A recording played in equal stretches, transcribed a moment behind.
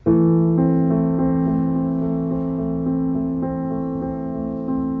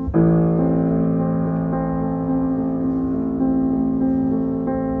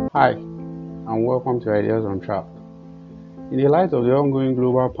welcome to Ideas on Track. In the light of the ongoing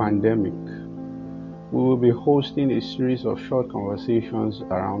global pandemic, we will be hosting a series of short conversations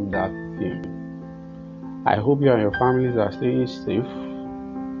around that theme. I hope you and your families are staying safe.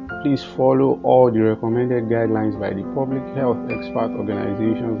 Please follow all the recommended guidelines by the public health expert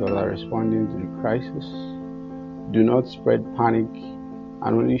organizations that are responding to the crisis. Do not spread panic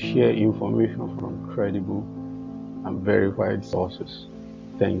and only share information from credible and verified sources.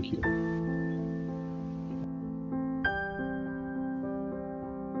 Thank you.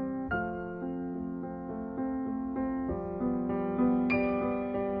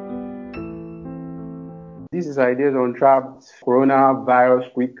 This is Ideas on Trapped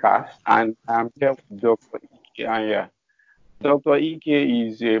Coronavirus Quickcast, and I'm here with Dr. Ike Anya. Dr. Ike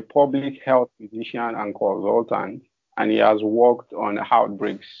is a public health physician and consultant, and he has worked on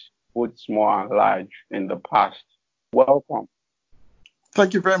outbreaks, both small and large, in the past. Welcome.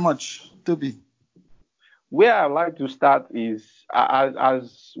 Thank you very much, Toby. Where I'd like to start is,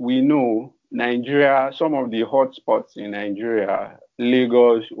 as we know, Nigeria, some of the hotspots in Nigeria,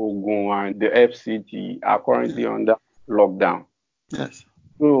 Lagos, Ogun, and the FCT are currently under lockdown. Yes.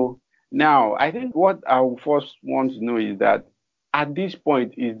 So now, I think what I first want to know is that at this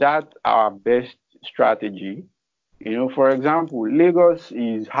point, is that our best strategy? For example, Lagos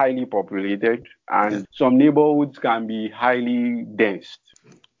is highly populated and some neighborhoods can be highly dense,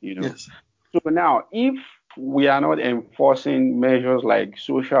 Yes. So now, if we are not enforcing measures like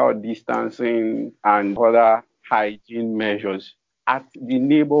social distancing and other hygiene measures at the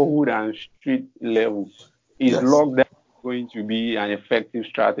neighborhood and street level, is lockdown going to be an effective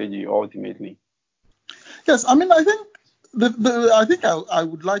strategy ultimately? Yes, I mean, I think I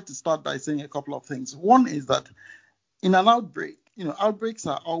would like to start by saying a couple of things. One is that in an outbreak, outbreaks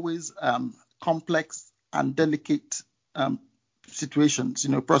are always complex and delicate situations,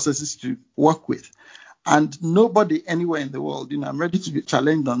 processes to work with. And nobody anywhere in the world, I'm ready to be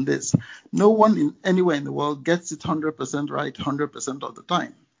challenged on this. No one anywhere in the world gets it 100% right 100% of the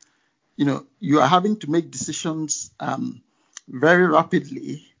time. You are having to make decisions very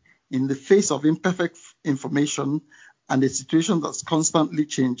rapidly in the face of imperfect information and a situation that's constantly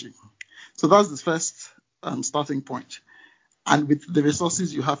changing. So that's the first starting point, and with the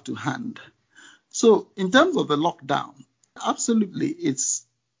resources you have to hand. So in terms of the lockdown, absolutely, it's,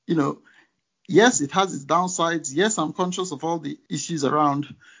 yes, it has its downsides. Yes, I'm conscious of all the issues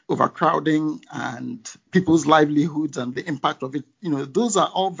around overcrowding and people's livelihoods and the impact of it. Those are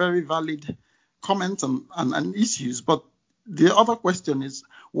all very valid comments and issues. But the other question is,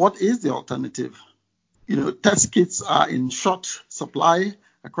 what is the alternative? Test kits are in short supply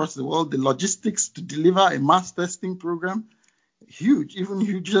across the world. The logistics to deliver a mass testing program, huge, even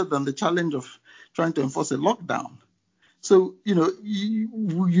huger than the challenge of trying to enforce a lockdown. So,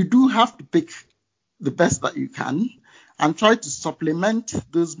 you do have to pick the best that you can and try to supplement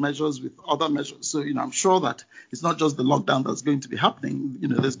those measures with other measures. So, I'm sure that it's not just the lockdown that's going to be happening.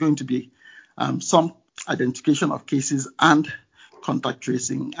 There's going to be some identification of cases and contact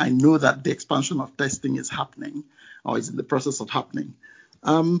tracing. I know that the expansion of testing is happening or is in the process of happening.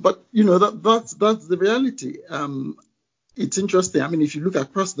 But, that's the reality. It's interesting. I mean, if you look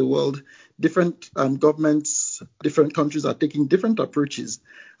across the world, different governments, different countries are taking different approaches.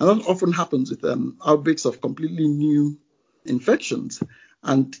 And that often happens with outbreaks of completely new infections.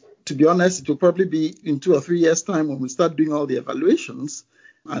 And to be honest, it will probably be in 2 or 3 years' time when we start doing all the evaluations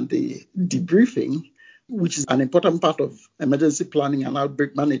and the debriefing, which is an important part of emergency planning and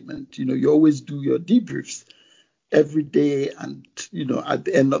outbreak management. You always do your debriefs every day and, at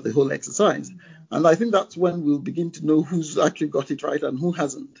the end of the whole exercise. And I think that's when we'll begin to know who's actually got it right and who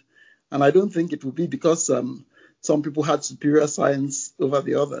hasn't. And I don't think it will be because some people had superior science over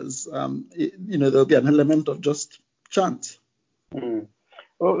the others. There'll be an element of just chance.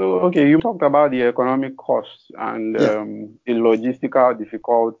 Okay, you talked about the economic costs and the logistical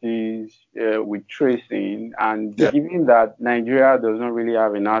difficulties with tracing. And given that Nigeria does not really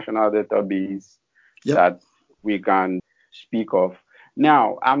have a national database that we can speak of.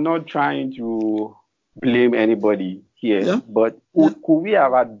 Now, I'm not trying to blame anybody here, but could we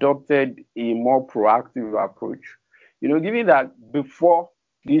have adopted a more proactive approach? Given that before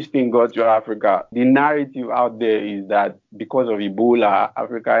this thing got to Africa, the narrative out there is that because of Ebola,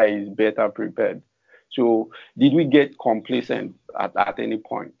 Africa is better prepared. So did we get complacent at any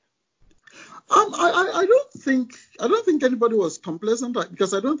point? I don't think anybody was complacent,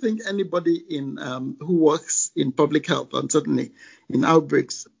 because I don't think anybody who works in public health and certainly in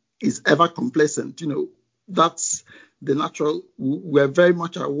outbreaks is ever complacent. That's the natural. We're very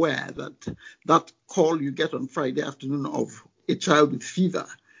much aware that call you get on Friday afternoon of a child with fever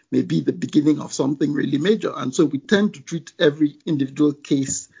may be the beginning of something really major. And so we tend to treat every individual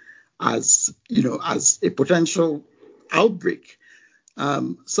case as a potential outbreak.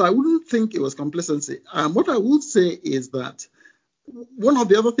 So I wouldn't think it was complacency. What I would say is that one of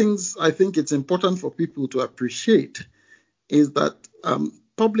the other things I think it's important for people to appreciate is that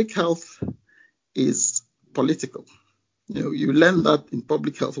public health is political. You learn that in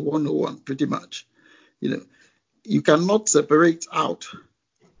Public Health 101 pretty much. You cannot separate out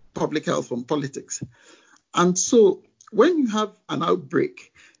public health from politics. And so when you have an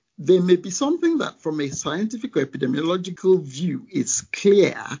outbreak, there may be something that from a scientific or epidemiological view is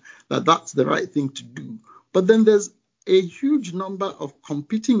clear that that's the right thing to do. But then there's a huge number of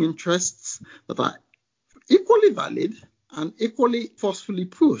competing interests that are equally valid and equally forcefully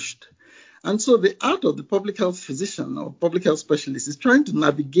pushed. And so the art of the public health physician or public health specialist is trying to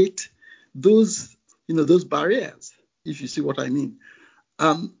navigate those barriers, if you see what I mean.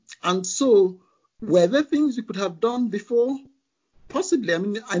 And so were there things we could have done before? Possibly. I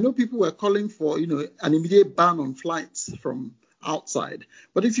mean, I know people were calling for, an immediate ban on flights from outside.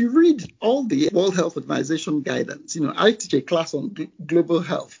 But if you read all the World Health Organization guidance, I teach a class on global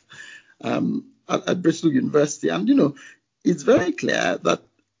health at Bristol University. And, it's very clear that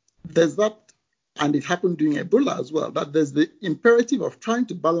there's that, and it happened during Ebola as well, that there's the imperative of trying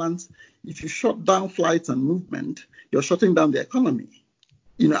to balance. If you shut down flights and movement, you're shutting down the economy.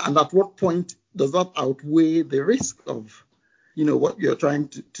 And at what point does that outweigh the risk of, what you're trying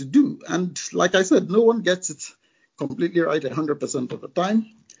to do? And like I said, no one gets it completely right 100% of the time.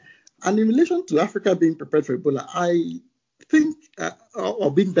 And in relation to Africa being prepared for Ebola, I think,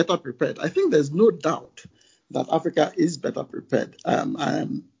 or being better prepared, I think there's no doubt that Africa is better prepared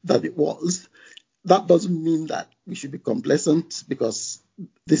than it was. That doesn't mean that we should be complacent, because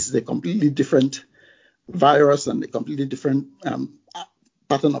this is a completely different virus and a completely different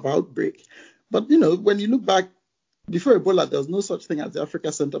pattern of outbreak. But, when you look back, before Ebola, there was no such thing as the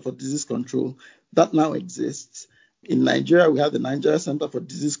Africa Center for Disease Control. That now exists. In Nigeria, we have the Nigeria Center for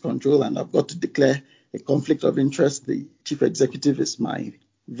Disease Control, and I've got to declare a conflict of interest. The chief executive is my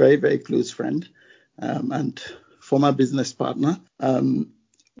very, very close friend and former business partner.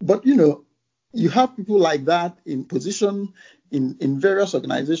 But, you have people like that in position in various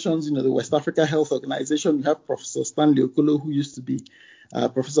organizations. The West Africa Health Organization, you have Professor Stanley Okolo, who used to be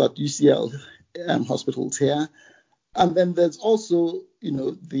professor at UCL hospitals here. And then there's also,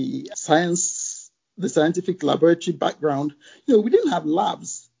 the scientific laboratory background. We didn't have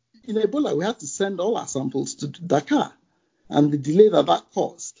labs. In Ebola, we had to send all our samples to Dakar, and the delay that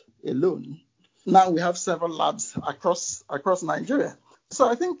caused alone. Now we have several labs across Nigeria. So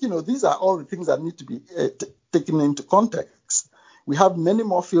I think, these are all the things that need to be taken into context. We have many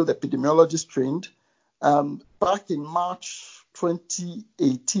more field epidemiologists trained. Back in March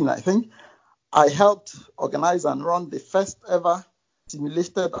 2018, I think, I helped organize and run the first ever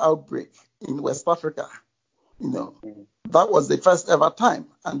simulated outbreak in West Africa. That was the first ever time.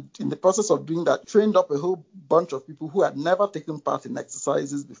 And in the process of doing that, trained up a whole bunch of people who had never taken part in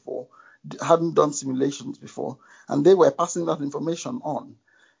exercises before, hadn't done simulations before, and they were passing that information on.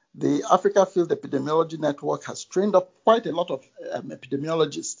 The Africa Field Epidemiology Network has trained up quite a lot of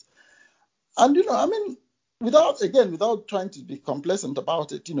epidemiologists. And, without trying to be complacent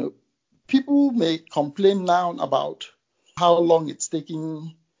about it, people may complain now about how long it's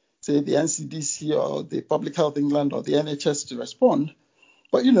taking, say, the NCDC or the Public Health England or the NHS to respond.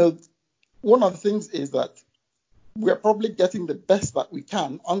 But, one of the things is that we're probably getting the best that we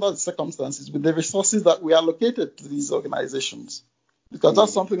can under the circumstances with the resources that we allocated to these organizations, because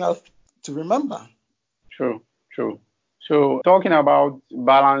that's something else to remember. True. So talking about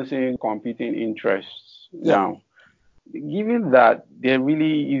balancing competing interests now, given that there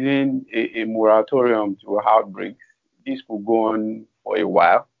really isn't a moratorium to outbreaks, this could go on for a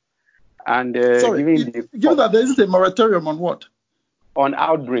while. And given that there isn't a moratorium on what? On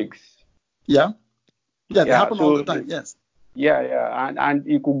outbreaks. Yeah, they happen all the time, yes. Yeah, and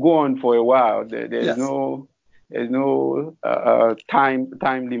it could go on for a while. There's no time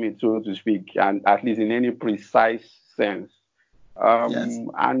limit, so to speak, and at least in any precise sense.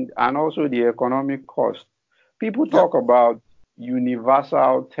 And also the economic cost. People talk about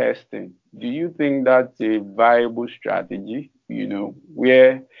universal testing. Do you think that's a viable strategy?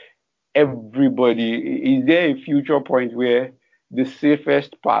 Where everybody, is there a future point where the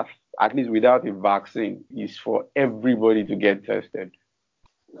safest path, at least without a vaccine, is for everybody to get tested?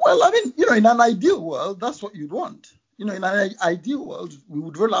 Well, in an ideal world, that's what you'd want. In an ideal world, we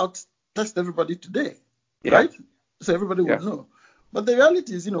would roll out, test everybody today, right? So everybody would know. But the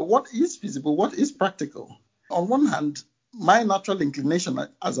reality is, what is feasible, what is practical? On one hand, my natural inclination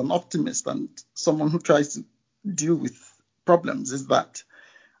as an optimist and someone who tries to deal with problems is that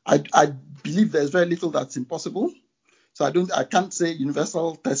I believe there's very little that's impossible. So I can't say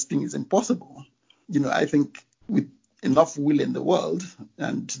universal testing is impossible. I think with enough will in the world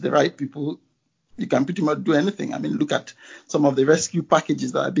and the right people, you can pretty much do anything. I mean, look at some of the rescue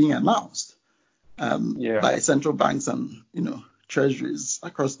packages that are being announced by central banks and, treasuries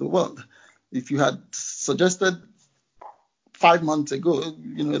across the world. If you had suggested 5 months ago,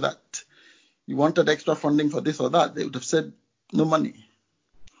 that you wanted extra funding for this or that, they would have said no money.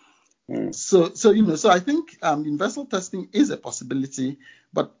 So I think universal testing is a possibility,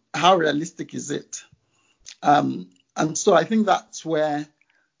 but how realistic is it? And so I think that's where,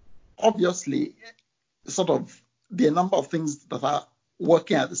 obviously, sort of there are a number of things that are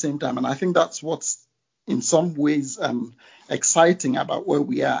working at the same time, and I think that's what's in some ways exciting about where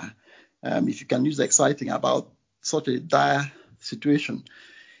we are, if you can use exciting about such a dire situation,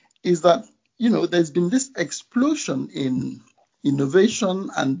 is that there's been this explosion in innovation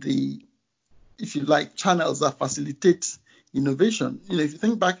and the, if you like, channels that facilitate innovation. If you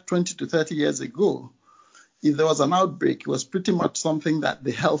think back 20 to 30 years ago, if there was an outbreak, it was pretty much something that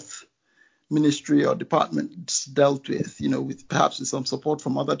the health ministry or department dealt with, with perhaps some support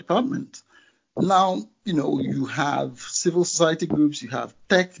from other departments. Now, you have civil society groups, you have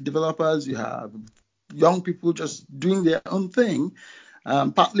tech developers, you have young people just doing their own thing,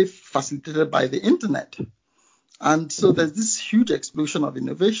 partly facilitated by the internet. And so there's this huge explosion of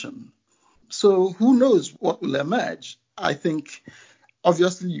innovation. So who knows what will emerge? I think,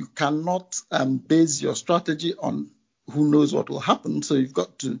 obviously, you cannot base your strategy on who knows what will happen. So you've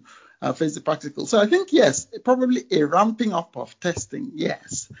got to face the practical. So I think, yes, probably a ramping up of testing,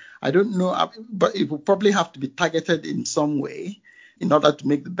 yes. I don't know, but it will probably have to be targeted in some way in order to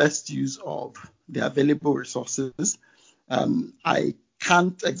make the best use of the available resources. I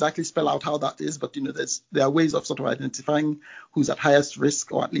can't exactly spell out how that is, but there are ways of sort of identifying who's at highest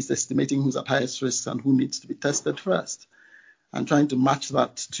risk, or at least estimating who's at highest risk and who needs to be tested first, and trying to match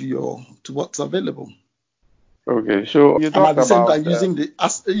that to what's available. Okay, so you talked at the same time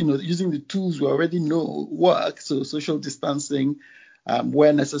about using the tools we already know work, so social distancing,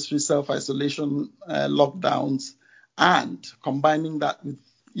 where necessary, self-isolation, lockdowns, and combining that with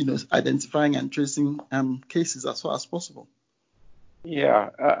identifying and tracing cases as far as possible. Yeah,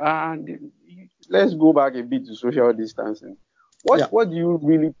 and let's go back a bit to social distancing. What do you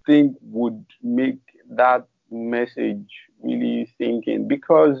really think would make that message really sink in?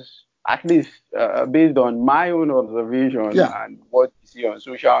 Because at least based on my own observation and what you see on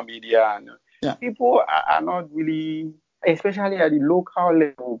social media, and people are not really, especially at the local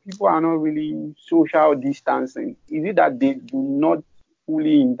level, people are not really social distancing. Is it that they do not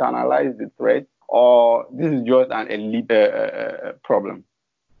fully internalize the threat, or this is just an elite problem?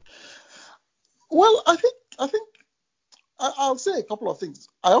 Well, I think I'll say a couple of things.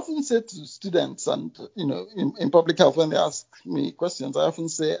 I often say to students and, in public health, when they ask me questions, I often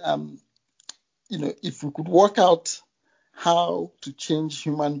say, if we could work out how to change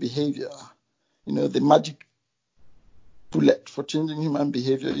human behavior, the magic bullet for changing human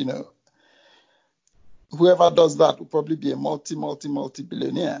behavior, whoever does that will probably be a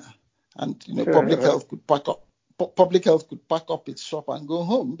multi-billionaire. And, public health could pack up its shop and go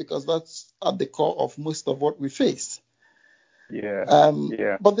home, because that's at the core of most of what we face.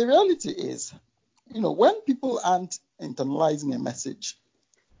 But the reality is, when people aren't internalizing a message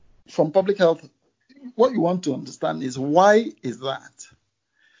from public health, what you want to understand is, why is that?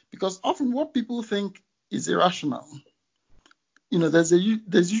 Because often what people think is irrational, there's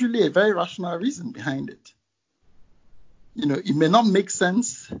usually a very rational reason behind it. It may not make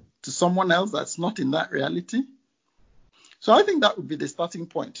sense to someone else that's not in that reality. So I think that would be the starting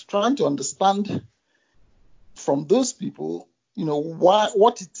point, trying to understand from those people,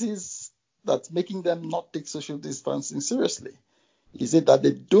 what it is that's making them not take social distancing seriously. Is it that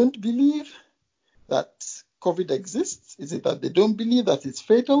they don't believe that COVID exists? Is it that they don't believe that it's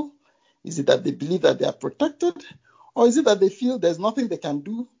fatal? Is it that they believe that they are protected? Or is it that they feel there's nothing they can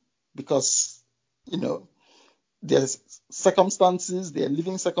do because, their circumstances, their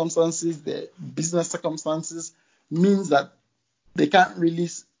living circumstances, their business circumstances means that they can't really,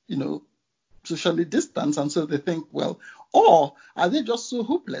 socially distance, and so they think, well, or are they just so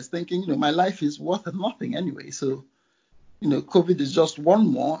hopeless, thinking, my life is worth nothing anyway, so, COVID is just one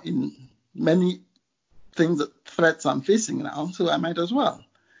more in many threats I'm facing now, so I might as well,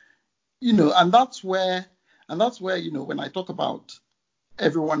 and that's where, when I talk about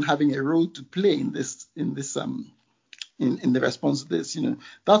everyone having a role to play in this in the response to this.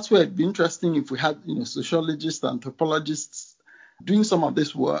 That's where it'd be interesting if we had, sociologists, anthropologists doing some of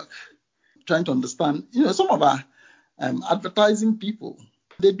this work, trying to understand, some of our advertising people,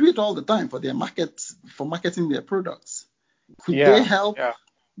 they do it all the time for their markets, for marketing their products. Could they help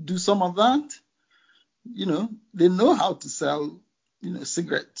do some of that? They know how to sell,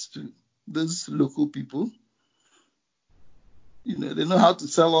 cigarettes to those local people. They know how to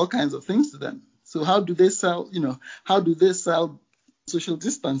sell all kinds of things to them. So how do they sell, social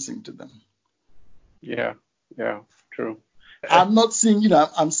distancing to them? Yeah, true. I'm not seeing,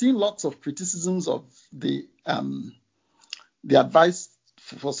 I'm seeing lots of criticisms of the advice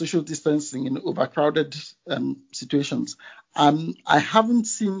for social distancing in overcrowded situations. I haven't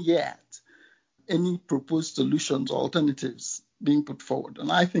seen yet any proposed solutions or alternatives being put forward. And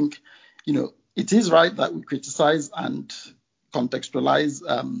I think, it is right that we criticize and contextualize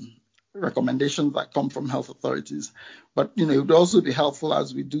recommendations that come from health authorities. But, it would also be helpful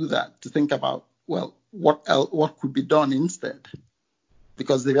as we do that to think about, well, what could be done instead?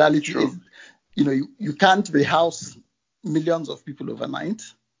 Because the reality is, you can't rehouse millions of people overnight.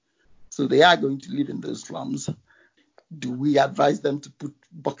 So they are going to live in those slums. Do we advise them to put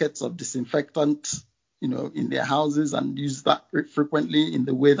buckets of disinfectant, in their houses and use that frequently in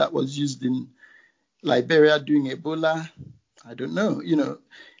the way that was used in Liberia during Ebola? I don't know.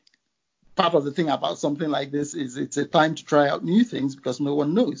 Part of the thing about something like this is it's a time to try out new things because no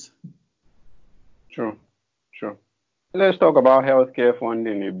one knows. True. Let's talk about healthcare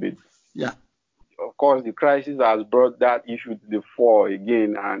funding a bit. Yeah. Of course, the crisis has brought that issue to the fore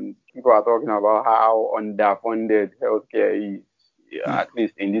again, and people are talking about how underfunded healthcare is, at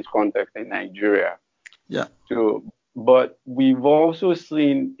least in this context in Nigeria. Yeah. So, but we've also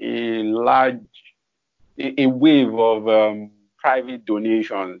seen a wave of private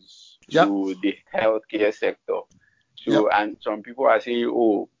donations to the healthcare sector. So, and some people are saying,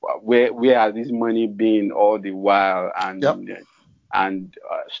 oh, where has this money been all the while? And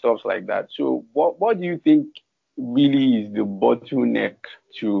stuff like that. So what do you think really is the bottleneck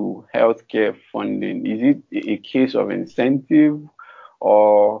to healthcare funding? Is it a case of incentive,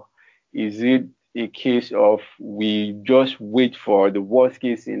 or is it a case of we just wait for the worst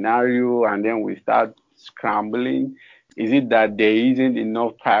case scenario and then we start scrambling? Is it that there isn't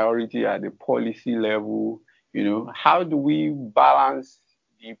enough priority at the policy level? How do we balance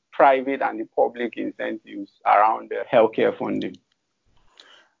the private and the public incentives around the healthcare funding?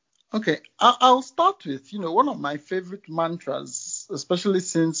 Okay, I'll start with, one of my favorite mantras, especially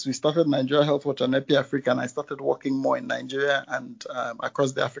since we started Nigeria Health Watch and EPI Africa, and I started working more in Nigeria and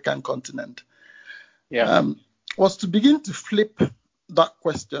across the African continent, was to begin to flip that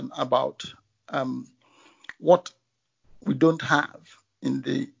question about what we don't have in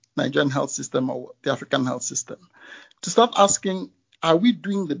the Nigerian health system or the African health system, to start asking, are we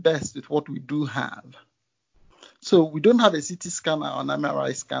doing the best with what we do have? So we don't have a CT scanner or an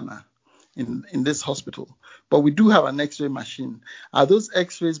MRI scanner in this hospital, but we do have an X-ray machine. Are those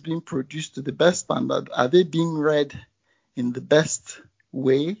X-rays being produced to the best standard? Are they being read in the best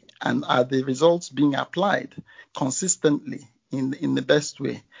way? And are the results being applied consistently in the best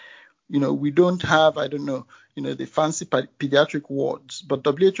way? We don't have, the fancy pediatric wards, but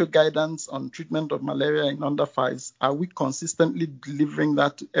WHO guidance on treatment of malaria in under 5s, are we consistently delivering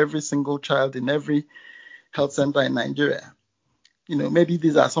that to every single child in every health center in Nigeria? Maybe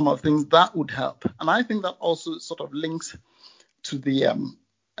these are some of the things that would help. And I think that also sort of links to the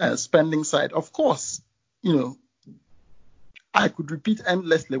spending side. Of course, I could repeat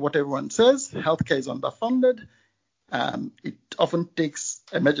endlessly what everyone says. Healthcare is underfunded. It often takes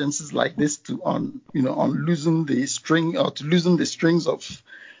emergencies like this to loosen the strings of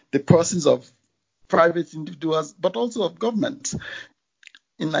the purses of private individuals, but also of government.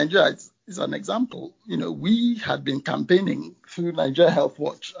 In Nigeria, is an example. We had been campaigning through Nigeria Health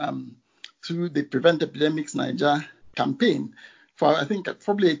Watch, through the Prevent Epidemics Nigeria campaign for, I think,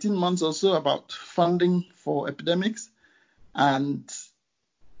 probably 18 months or so about funding for epidemics and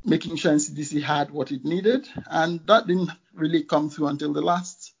making sure NCDC had what it needed. And that didn't really come through until the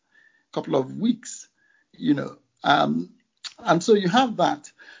last couple of weeks, and so you have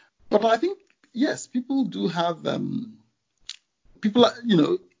that. But I think, yes, people do have,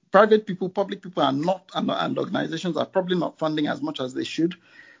 private people, public people are not, and organizations are probably not funding as much as they should.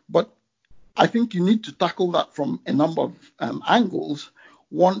 But I think you need to tackle that from a number of angles.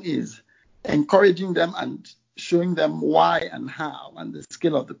 One is encouraging them and showing them why and how and the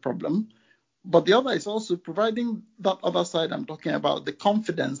scale of the problem. But the other is also providing that other side I'm talking about, the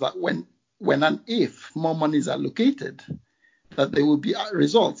confidence that when and if more money is allocated, that there will be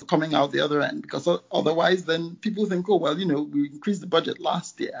results coming out the other end, because otherwise then people think, oh, well, we increased the budget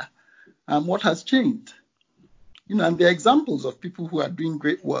last year. What has changed? And the examples of people who are doing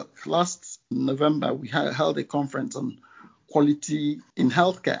great work. Last November, we held a conference on quality in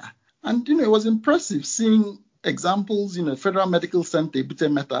healthcare. And, it was impressive seeing examples, Federal Medical Center,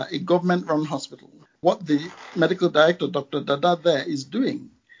 Ebute Metta, a government-run hospital. What the medical director, Dr. Dada, there is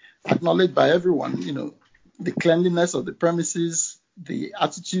doing, acknowledged by everyone, the cleanliness of the premises, the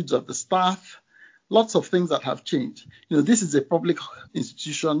attitudes of the staff, lots of things that have changed. This is a public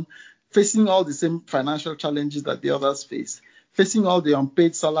institution facing all the same financial challenges that the others face, facing all the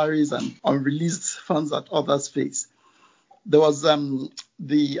unpaid salaries and unreleased funds that others face. There was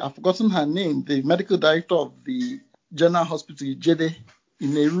I've forgotten her name, the medical director of the General Hospital, Ijede,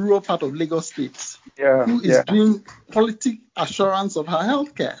 in a rural part of Lagos State, who is doing quality assurance of her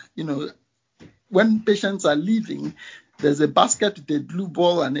healthcare. When patients are leaving, there's a basket with a blue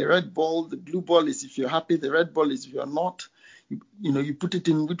ball and a red ball. The blue ball is if you're happy, the red ball is if you're not. You put it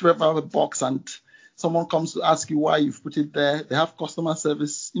in whichever box, and someone comes to ask you why you've put it there. They have customer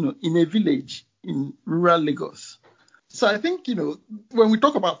service, in a village in rural Lagos. So I think, when we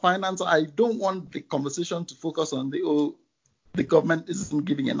talk about finance, I don't want the conversation to focus on the government isn't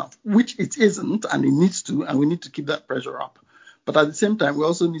giving enough, which it isn't, and it needs to, and we need to keep that pressure up. But at the same time, we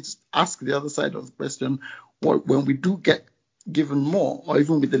also need to ask the other side of the question, when we do get given more, or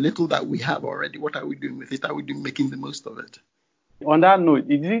even with the little that we have already, what are we doing with it? Are we making the most of it? On that note,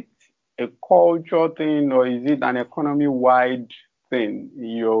 is it a culture thing or is it an economy-wide thing,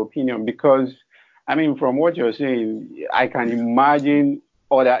 in your opinion? Because, from what you're saying, I can imagine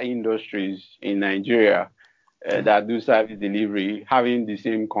other industries in Nigeria that do service delivery having the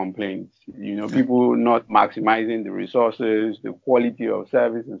same complaints. People not maximizing the resources, the quality of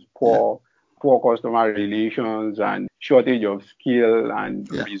service is poor customer relations, and shortage of skill and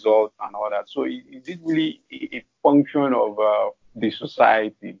results and all that. So is it really a function of the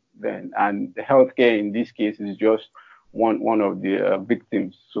society then? And the healthcare in this case is just one of the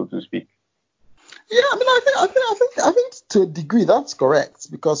victims, so to speak. Yeah, I think to a degree that's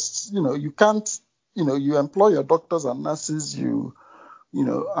correct, because you can't, you employ your doctors and nurses, and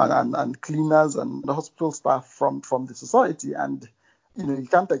cleaners and the hospital staff from the society, and you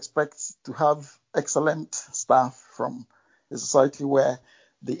can't expect to have excellent staff from a society where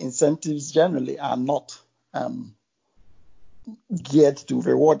the incentives generally are not geared to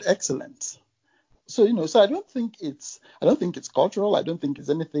reward excellence. So so I don't think it's cultural. I don't think it's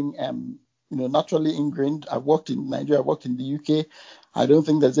anything naturally ingrained. I've worked in Nigeria, I've worked in the UK. I don't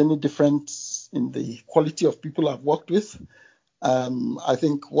think there's any difference in the quality of people I've worked with. I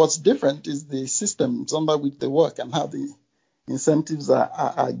think what's different is the systems under which they work and how the incentives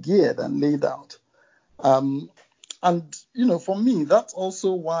are geared and laid out. And for me, that's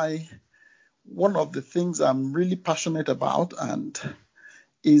also why one of the things I'm really passionate about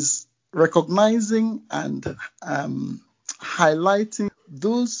is recognizing and highlighting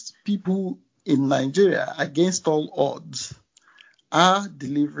those people in Nigeria against all odds are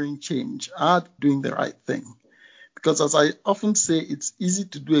delivering change, are doing the right thing. Because as I often say, it's easy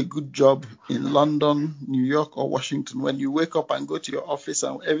to do a good job in London, New York, or Washington when you wake up and go to your office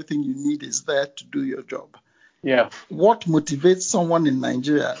and everything you need is there to do your job. Yeah. What motivates someone in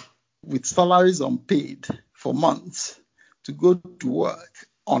Nigeria with salaries unpaid for months to go to work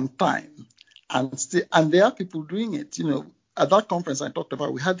on time and there are people doing it? At that conference I talked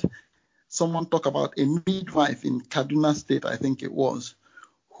about, we had someone talk about a midwife in Kaduna State, I think it was,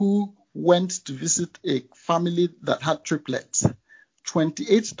 who went to visit a family that had triplets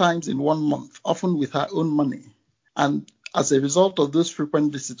 28 times in 1 month, often with her own money. And as a result of those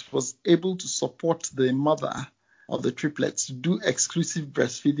frequent visits, was able to support the mother of the triplets to do exclusive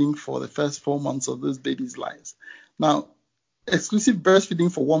breastfeeding for the first 4 months of those babies' lives. Now, exclusive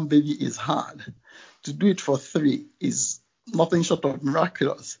breastfeeding for one baby is hard. To do it for 3 is nothing short of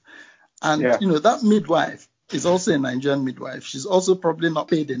miraculous. And, that midwife is also a Nigerian midwife. She's also probably not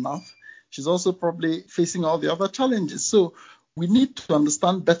paid enough. She's also probably facing all the other challenges. So we need to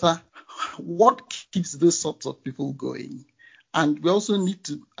understand better what keeps those sorts of people going. And we also need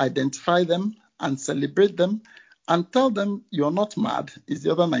to identify them and celebrate them and tell them you're not mad. It's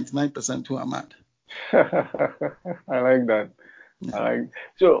the other 99% who are mad. I like that.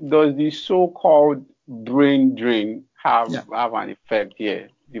 So does the so-called brain drain have an effect here?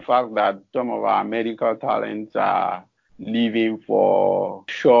 The fact that some of our medical talents are leaving for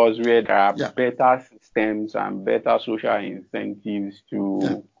shores where there are better systems and better social incentives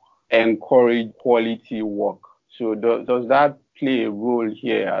to encourage quality work. So does that play a role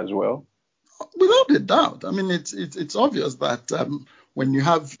here as well? without a doubt. I mean, it's obvious that when you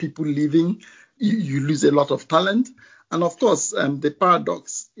have people leaving, you lose a lot of talent. And of course, the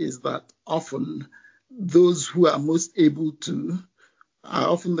paradox is that often those who are most able to are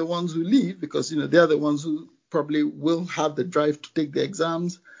often the ones who leave because, they're the ones who probably will have the drive to take the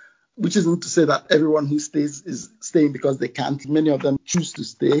exams, which isn't to say that everyone who stays is staying because they can't. Many of them choose to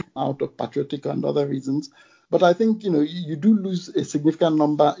stay out of patriotic and other reasons. But I think, you do lose a significant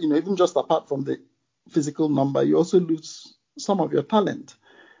number, even just apart from the physical number, you also lose some of your talent.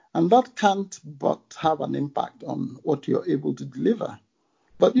 And that can't but have an impact on what you're able to deliver.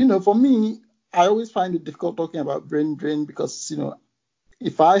 But, for me, I always find it difficult talking about brain drain because,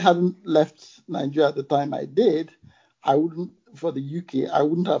 if I hadn't left Nigeria at the time I did, I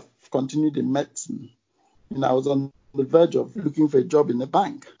wouldn't have continued in medicine. I was on the verge of looking for a job in the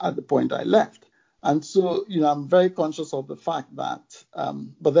bank at the point I left. And so, I'm very conscious of the fact that,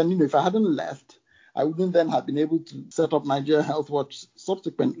 but then, if I hadn't left, I wouldn't then have been able to set up Nigeria Health Watch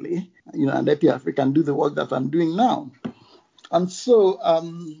subsequently, and Epi Africa and do the work that I'm doing now. And so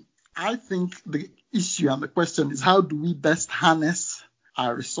I think the issue and the question is how do we best harness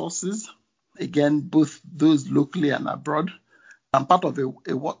our resources, again, both those locally and abroad. I'm part of a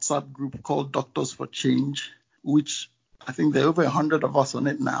WhatsApp group called Doctors for Change, which I think there are over 100 of us on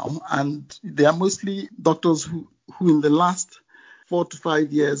it now. And they are mostly doctors who in the last 4 to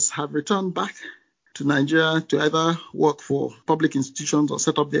 5 years have returned back to Nigeria to either work for public institutions or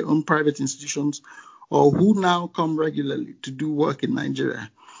set up their own private institutions, or who now come regularly to do work in Nigeria.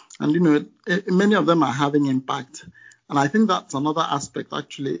 And, many of them are having impact. And I think that's another aspect,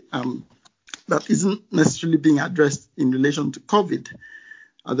 actually, that isn't necessarily being addressed in relation to COVID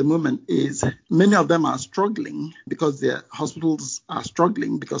at the moment is many of them are struggling because their hospitals are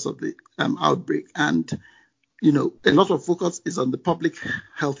struggling because of the outbreak. And, a lot of focus is on the public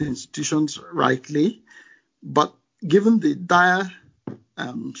health institutions, rightly. But given the dire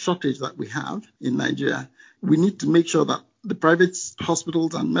shortage that we have in Nigeria, we need to make sure that the private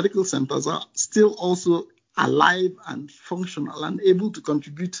hospitals and medical centers are still also alive and functional and able to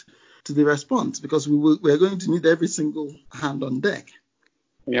contribute to the response because we're going to need every single hand on deck.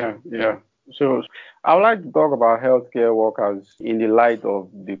 Yeah. So I would like to talk about healthcare workers in the light of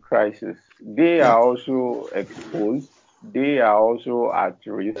the crisis. They are also exposed. They are also at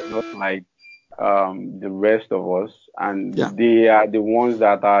risk, just like the rest of us. And they are the ones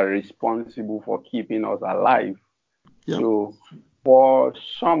that are responsible for keeping us alive. Yeah. So for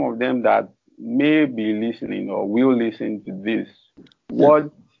some of them that may be listening or will listen to this,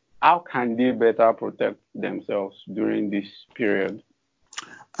 how can they better protect themselves during this period?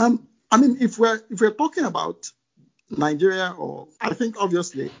 If we're talking about Nigeria, or I think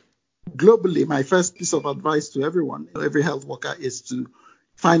obviously globally, my first piece of advice to everyone, every health worker, is to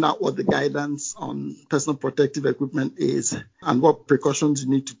find out what the guidance on personal protective equipment is and what precautions you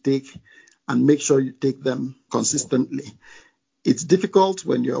need to take, and make sure you take them consistently. It's difficult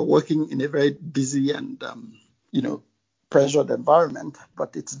when you're working in a very busy and, pressured environment,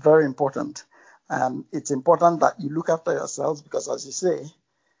 but it's very important. It's important that you look after yourselves because, as you say,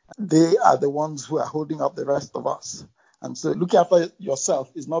 they are the ones who are holding up the rest of us. And so looking after yourself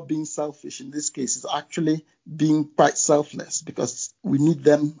is not being selfish. In this case, it's actually being quite selfless because we need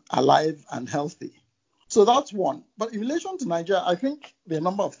them alive and healthy. So that's one. But in relation to Nigeria, I think there are a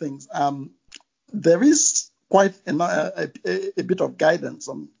number of things. There is quite a bit of guidance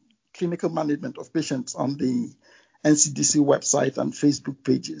on clinical management of patients on the NCDC website and Facebook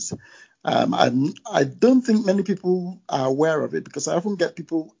pages. I don't think many people are aware of it because I often get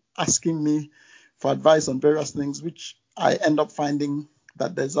people asking me for advice on various things, which I end up finding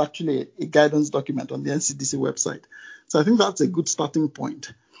that there's actually a guidance document on the NCDC website. So I think that's a good starting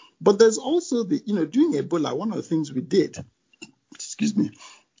point. But there's also during Ebola, one of the things we did,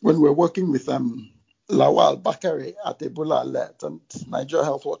 when we were working with Lawal Bakare at Ebola Alert and Nigeria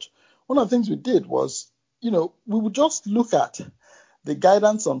Health Watch, one of the things we did was, we would just look at the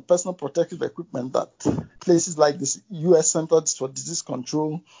guidance on personal protective equipment that places like the U.S. Centers for Disease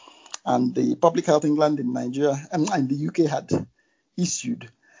Control and the Public Health England in Nigeria and the UK had issued.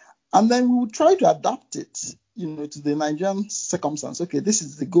 And then we would try to adapt it, to the Nigerian circumstance. Okay, this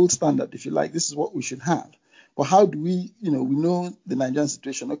is the gold standard, if you like. This is what we should have. But how do we, we know the Nigerian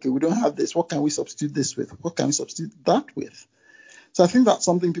situation. Okay, we don't have this. What can we substitute this with? What can we substitute that with? So I think that's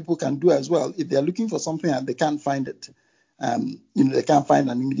something people can do as well. If they're looking for something and they can't find it, they can't find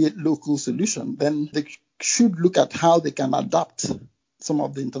an immediate local solution, then they should look at how they can adapt some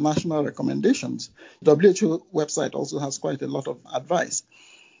of the international recommendations. The WHO website also has quite a lot of advice.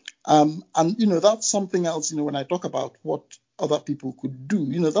 And that's something else, when I talk about what other people could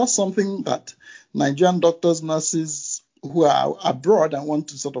do. That's something that Nigerian doctors, nurses who are abroad and want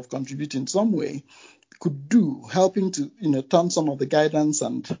to sort of contribute in some way could do, helping to, turn some of the guidance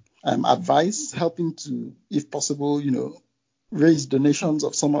and advice, helping to, if possible, raise donations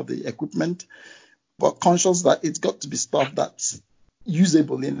of some of the equipment, but conscious that it's got to be stuff that's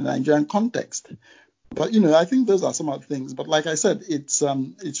usable in a Nigerian context. But, I think those are some of the things. But like I said, it's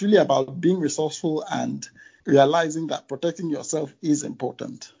really about being resourceful and realizing that protecting yourself is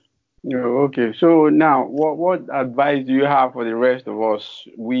important. Okay. So now, what advice do you have for the rest of us,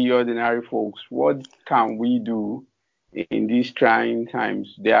 we ordinary folks? What can we do in these trying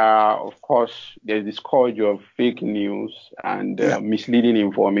times? There's this scourge of fake news and misleading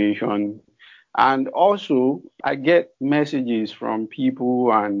information. And also, I get messages from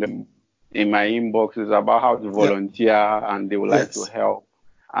people and in my inboxes about how to volunteer and they would like to help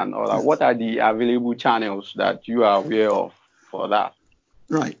and all that. Yes. What are the available channels that you are aware of for that?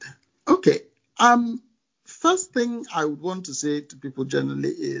 Right. Okay. First thing I would want to say to people generally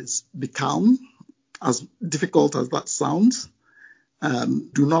is be calm, as difficult as that sounds.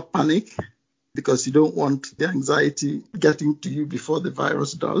 Do not panic because you don't want the anxiety getting to you before the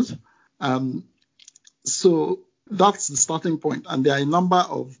virus does. So that's the starting point. And there are a number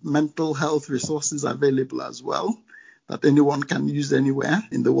of mental health resources available as well that anyone can use anywhere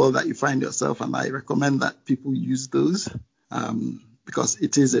in the world that you find yourself. And I recommend that people use those because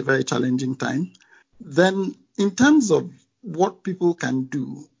it is a very challenging time. Then in terms of what people can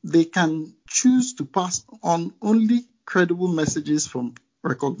do, they can choose to pass on only credible messages from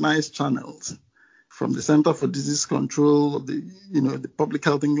recognized channels, from the Center for Disease Control, the Public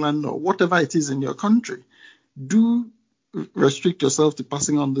Health England, or whatever it is in your country. Do restrict yourself to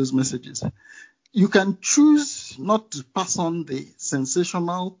passing on those messages. You can choose not to pass on the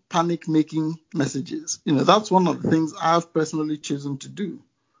sensational, panic-making messages. That's one of the things I've personally chosen to do.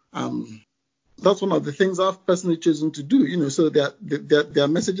 So there are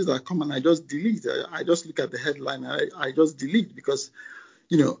messages that come and I just delete. I just look at the headline and I just delete because,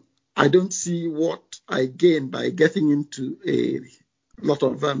 I don't see what I gain by getting into a lot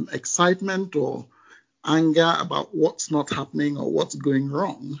of excitement or anger about what's not happening or what's going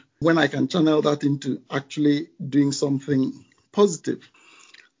wrong when I can channel that into actually doing something positive.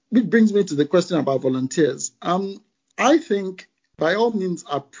 Which brings me to the question about volunteers. I think by all means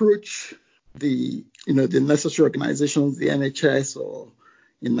approach the necessary organizations, the NHS or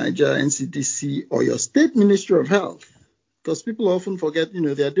in Nigeria, NCDC or your state Ministry of Health. Because people often forget,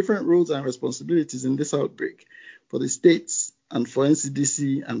 there are different roles and responsibilities in this outbreak for the states and for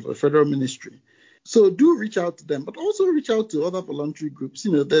NCDC and for the federal ministry. So do reach out to them, but also reach out to other voluntary groups.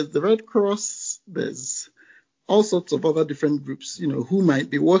 There's the Red Cross, there's all sorts of other different groups, who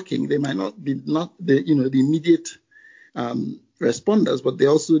might be working. They might not be the immediate responders, but they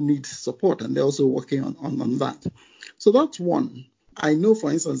also need support and they're also working on that. So that's one. I know,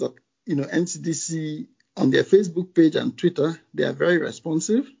 for instance, that, NCDC on their Facebook page and Twitter, they are very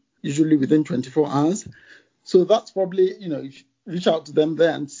responsive, usually within 24 hours. So that's probably, reach out to them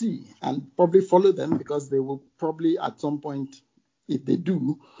there and see, and probably follow them because they will probably at some point, if they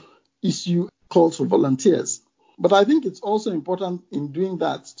do, issue calls for volunteers. But I think it's also important in doing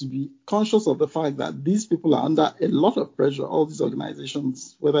that to be conscious of the fact that these people are under a lot of pressure, all these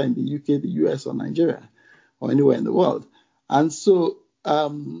organizations, whether in the UK, the US, or Nigeria, or anywhere in the world. And so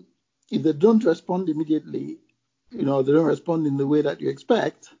if they don't respond immediately, they don't respond in the way that you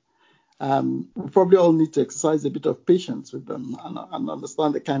expect, we probably all need to exercise a bit of patience with them and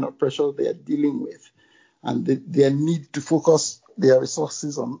understand the kind of pressure they are dealing with and their need to focus their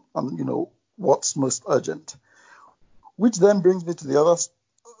resources on what's most urgent. Which then brings me to the other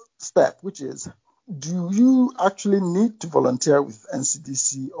step, which is, do you actually need to volunteer with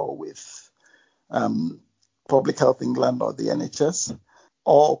NCDC or with Public Health England or the NHS?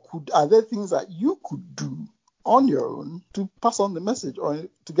 Or are there things that you could do on your own to pass on the message or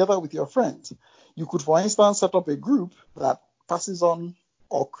together with your friends? You could, for instance, set up a group that passes on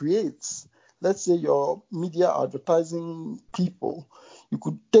or creates, let's say your media advertising people. You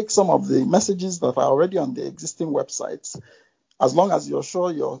could take some of the messages that are already on the existing websites, as long as you're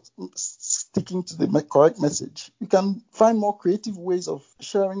sure you're sticking to the correct message. You can find more creative ways of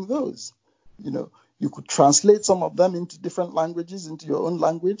sharing those. You could translate some of them into different languages, into your own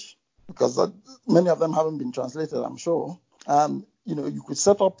language, because many of them haven't been translated, I'm sure. You could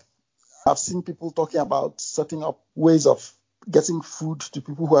set up, I've seen people talking about setting up ways of getting food to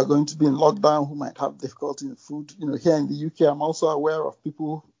people who are going to be in lockdown, who might have difficulty in food. Here in the UK, I'm also aware of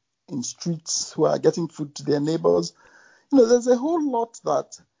people in streets who are getting food to their neighbors. There's a whole lot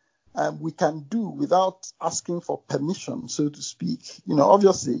that we can do without asking for permission, so to speak.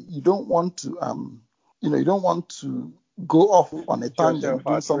 Obviously, you don't want to, you don't want to go off on a tangent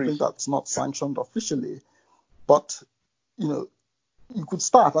doing something that's not sanctioned officially. But, you could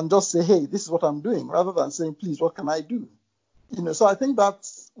start and just say, hey, this is what I'm doing, rather than saying, please, what can I do? So I think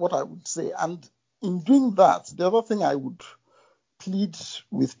that's what I would say. And in doing that, the other thing I would plead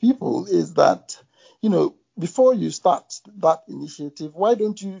with people is that, before you start that initiative, why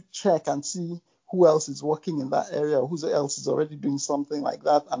don't you check and see who else is working in that area, or who else is already doing something like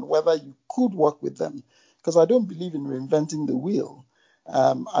that, and whether you could work with them? Because I don't believe in reinventing the wheel.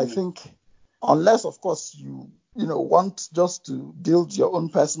 I think unless, of course, you want just to build your own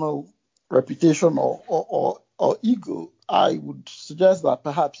personal reputation or ego, I would suggest that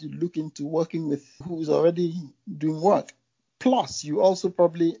perhaps you look into working with who's already doing work. Plus, you also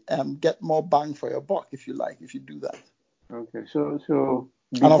probably get more bang for your buck, if you do that. Okay, so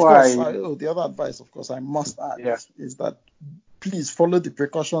and of course, the other advice, of course, I must add is that please follow the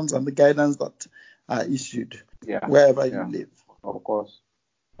precautions and the guidance that are issued wherever you live. Of course.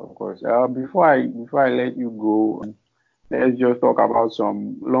 Before I let you go, let's just talk about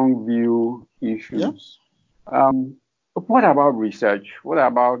some long view issues. Yeah. What about research? What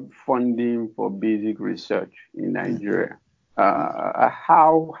about funding for basic research in Nigeria?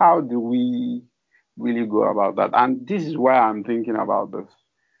 How do we really go about that? And this is why I'm thinking about this.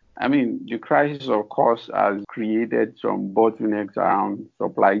 I mean, the crisis, of course, has created some bottlenecks around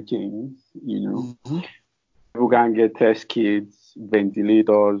supply chains. People can get test kits,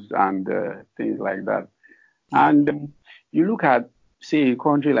 ventilators, and things like that. And you look at, say, a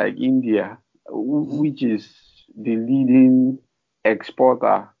country like India, which is the leading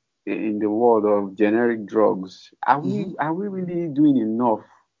exporter in the world of generic drugs. Are we really doing enough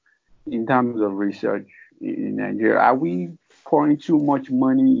in terms of research in Nigeria? Are we pouring too much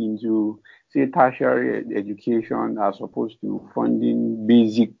money into, say, tertiary education as opposed to funding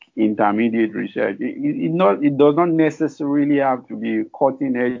basic intermediate research? It does not necessarily have to be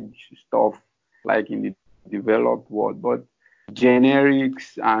cutting edge stuff like in the developed world, but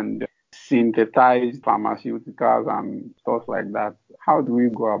generics and synthesized pharmaceuticals and stuff like that. How do we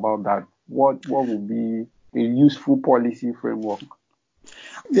go about that? What would be a useful policy framework?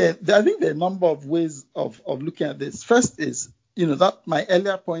 Yeah, I think there are a number of ways of looking at this. First is, that my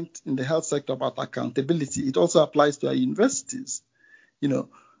earlier point in the health sector about accountability, it also applies to our universities.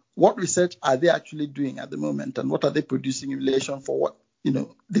 What research are they actually doing at the moment, and what are they producing in relation for what, the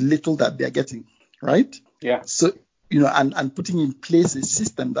little that they're getting, right? Yeah. So, and putting in place a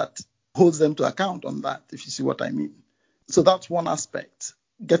system that holds them to account on that, if you see what I mean. So that's one aspect,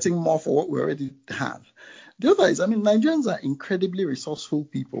 getting more for what we already have. The other is, Nigerians are incredibly resourceful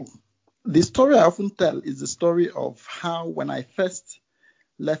people. The story I often tell is the story of how, when I first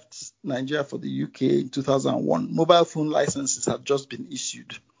left Nigeria for the UK in 2001, mobile phone licenses had just been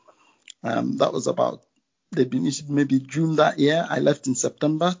issued. That was they'd been issued maybe June that year. I left in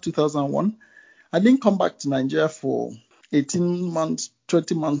September 2001. I didn't come back to Nigeria for 18 months,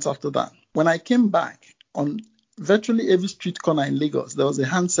 20 months after that. When I came back, on virtually every street corner in Lagos, there was a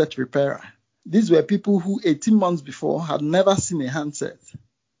handset repairer. These were people who 18 months before had never seen a handset.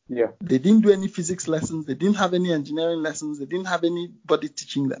 Yeah. They didn't do any physics lessons. They didn't have any engineering lessons. They didn't have anybody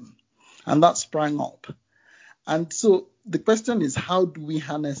teaching them. And that sprang up. And so the question is, how do we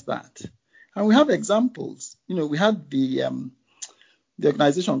harness that? And we have examples. We had the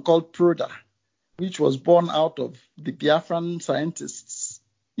organization called PRODA, which was born out of the Biafran scientists,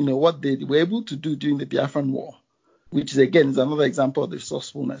 what they were able to do during the Biafran War, which again is another example of the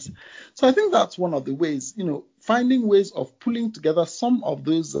resourcefulness. So I think that's one of the ways, finding ways of pulling together some of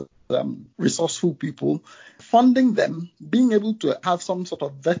those resourceful people, funding them, being able to have some sort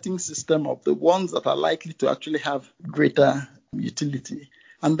of vetting system of the ones that are likely to actually have greater utility,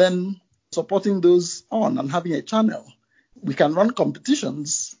 and then supporting those on and having a channel. We can run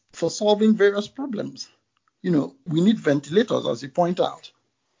competitions for solving various problems. We need ventilators, as you point out.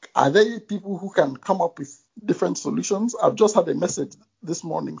 Are there people who can come up with different solutions? I've just had a message this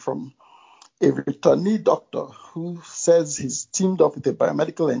morning from a returnee doctor who says he's teamed up with a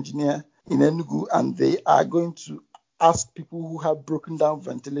biomedical engineer in Enugu, and they are going to ask people who have broken down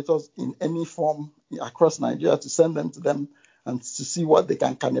ventilators in any form across Nigeria to send them to them and to see what they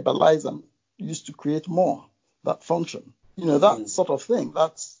can cannibalize and use to create more that function. That sort of thing.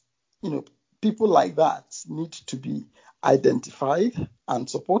 That's, people like that need to be identified and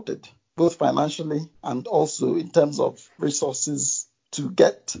supported, both financially and also in terms of resources to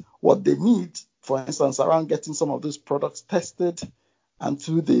get what they need, for instance, around getting some of those products tested and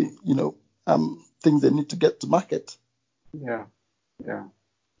through the, things they need to get to market. Yeah.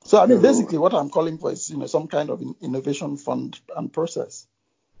 So I mean, basically, what I'm calling for is some kind of innovation fund and process.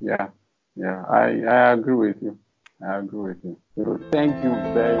 Yeah, I agree with you. I agree with you. So thank you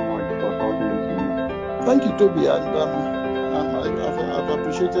very much for talking to me. Thank you, Toby, and I've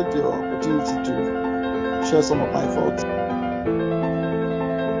appreciated the opportunity to share some of my thoughts.